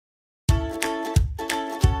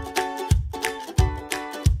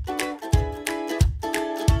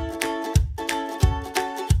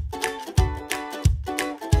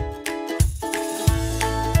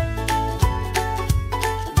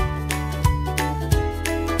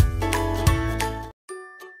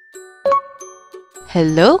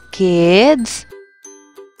Hello, kids!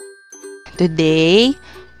 Today,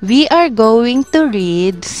 we are going to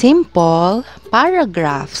read simple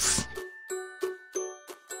paragraphs.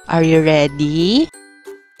 Are you ready?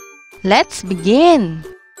 Let's begin!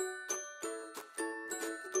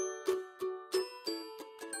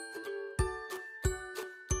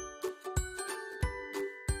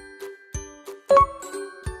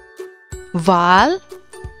 Val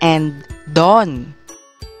and Dawn.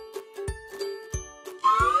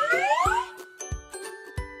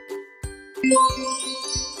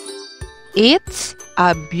 It's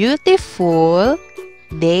a beautiful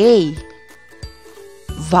day.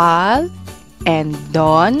 Val and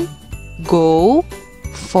Dawn go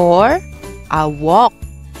for a walk.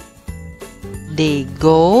 They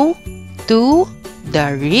go to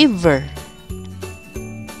the river.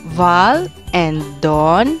 Val and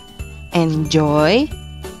Dawn enjoy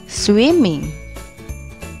swimming.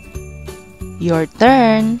 Your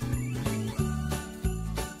turn.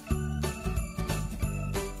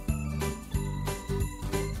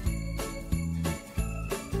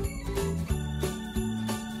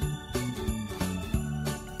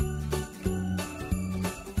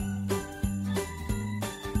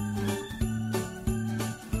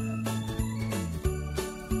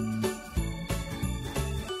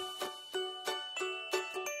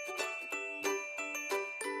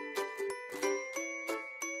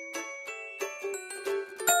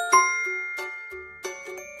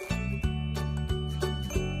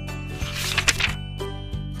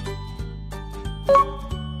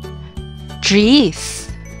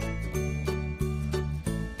 Trees.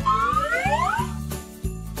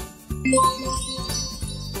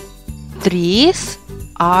 Trees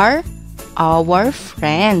are our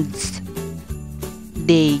friends.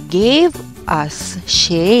 They give us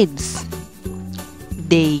shades.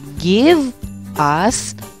 They give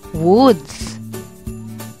us woods.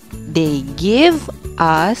 They give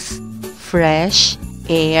us fresh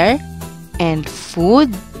air and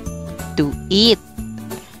food to eat.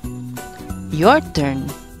 Your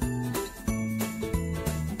turn.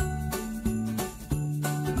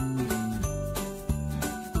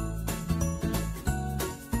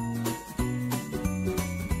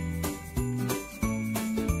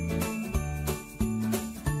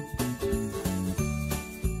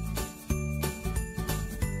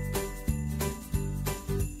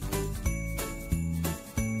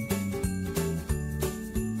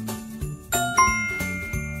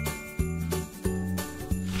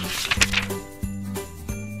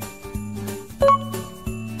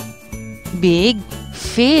 Big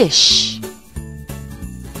fish.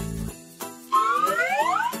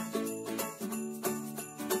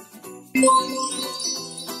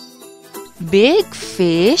 Big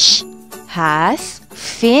fish has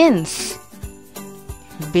fins.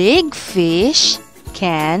 Big fish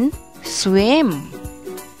can swim.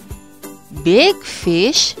 Big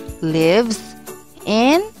fish lives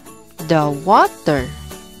in the water.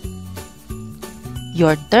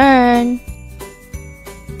 Your turn.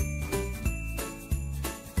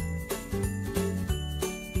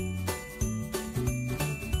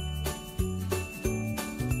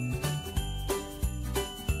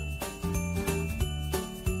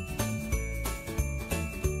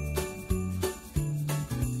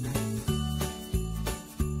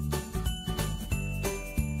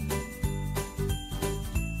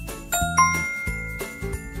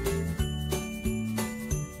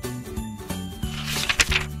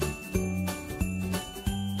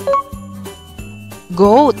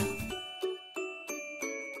 Goat.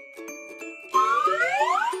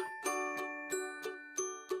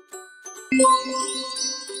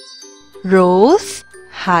 Rose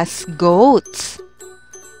has goats.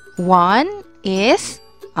 One is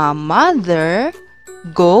a mother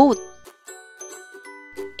goat.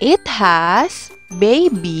 It has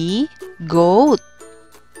baby goat.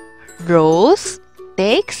 Rose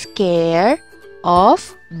takes care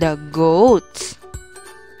of the goats.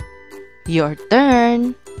 Your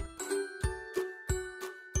turn.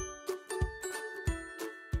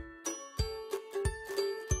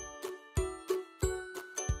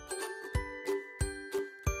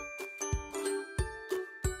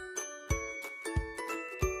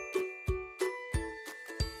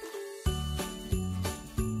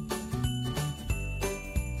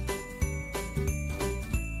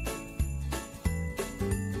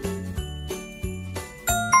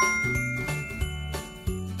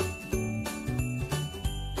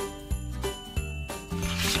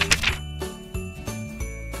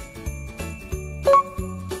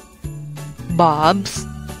 Bob's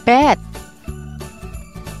pet.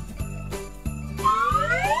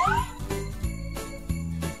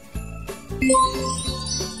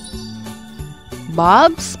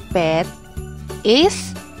 Bob's pet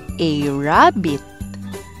is a rabbit.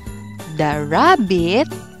 The rabbit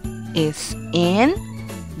is in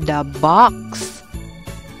the box.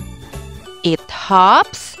 It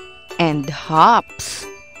hops and hops.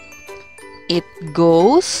 It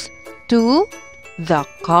goes to the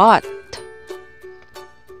cot.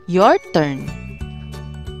 Your turn.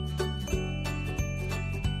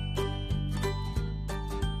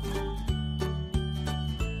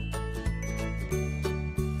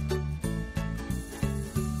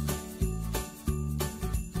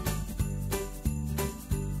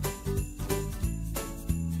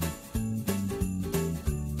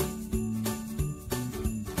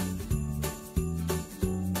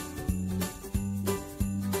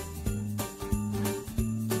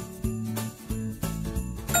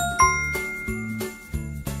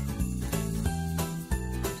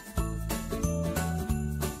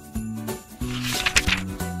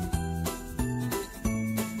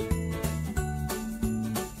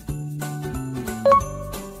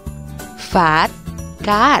 Fat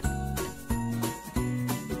cat.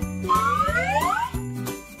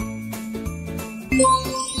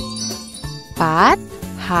 Pat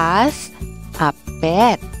has a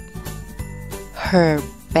pet. Her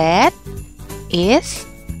pet is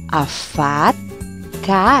a fat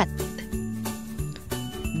cat.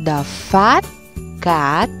 The fat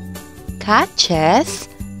cat catches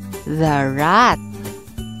the rat.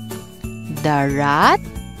 The rat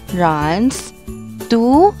runs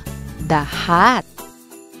to the hat.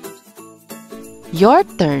 Your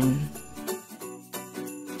turn.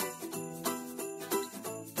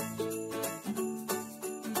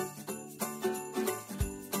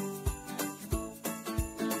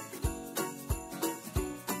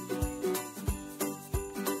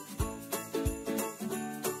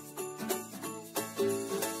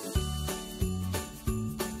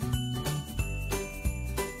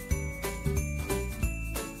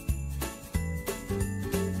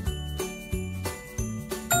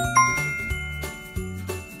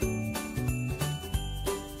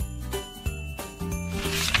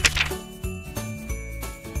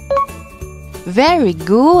 Very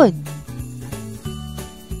good.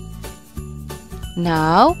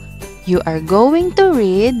 Now you are going to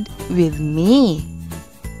read with me.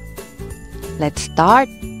 Let's start.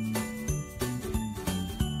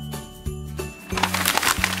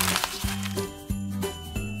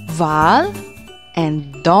 Val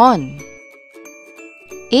and Dawn.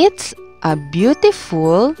 It's a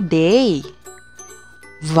beautiful day.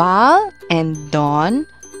 Val and Dawn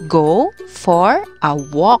go for a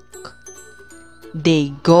walk.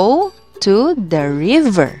 They go to the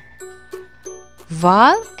river.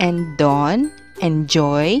 Val and Dawn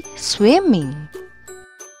enjoy swimming.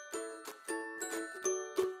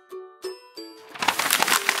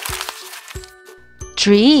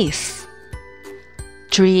 Trees.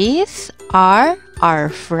 Trees are our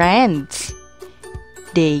friends.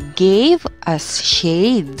 They gave us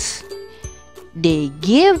shades. They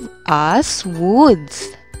give us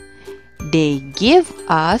woods. They give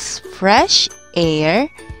us fresh air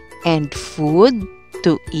and food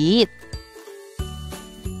to eat.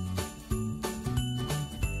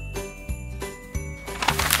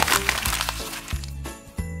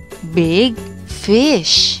 Big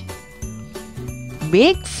fish.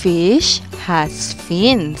 Big fish has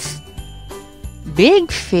fins. Big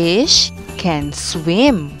fish can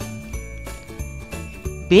swim.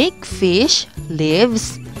 Big fish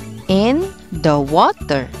lives in the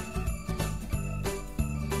water.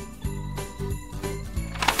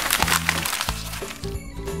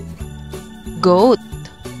 Goat.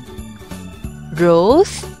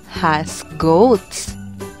 Rose has goats.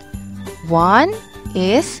 One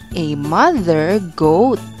is a mother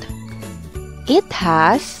goat. It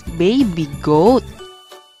has baby goat.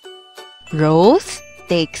 Rose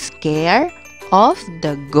takes care of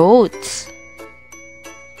the goats.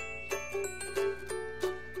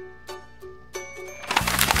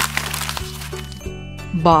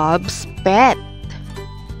 Bob's pet.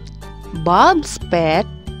 Bob's pet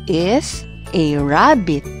is a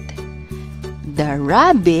rabbit. The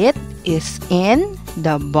rabbit is in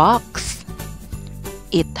the box.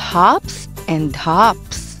 It hops and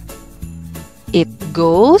hops. It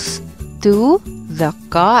goes to the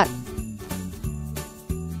cot.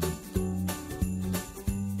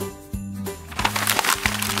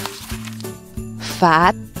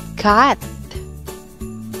 Fat cat.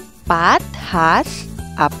 Pat has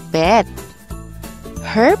a pet.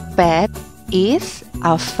 Her pet is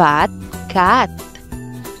a fat cat.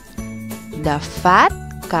 The fat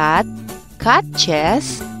cat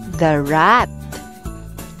catches the rat.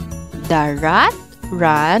 The rat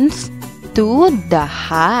runs to the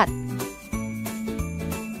hat.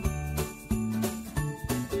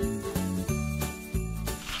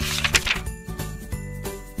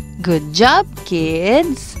 Good job,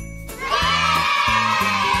 kids!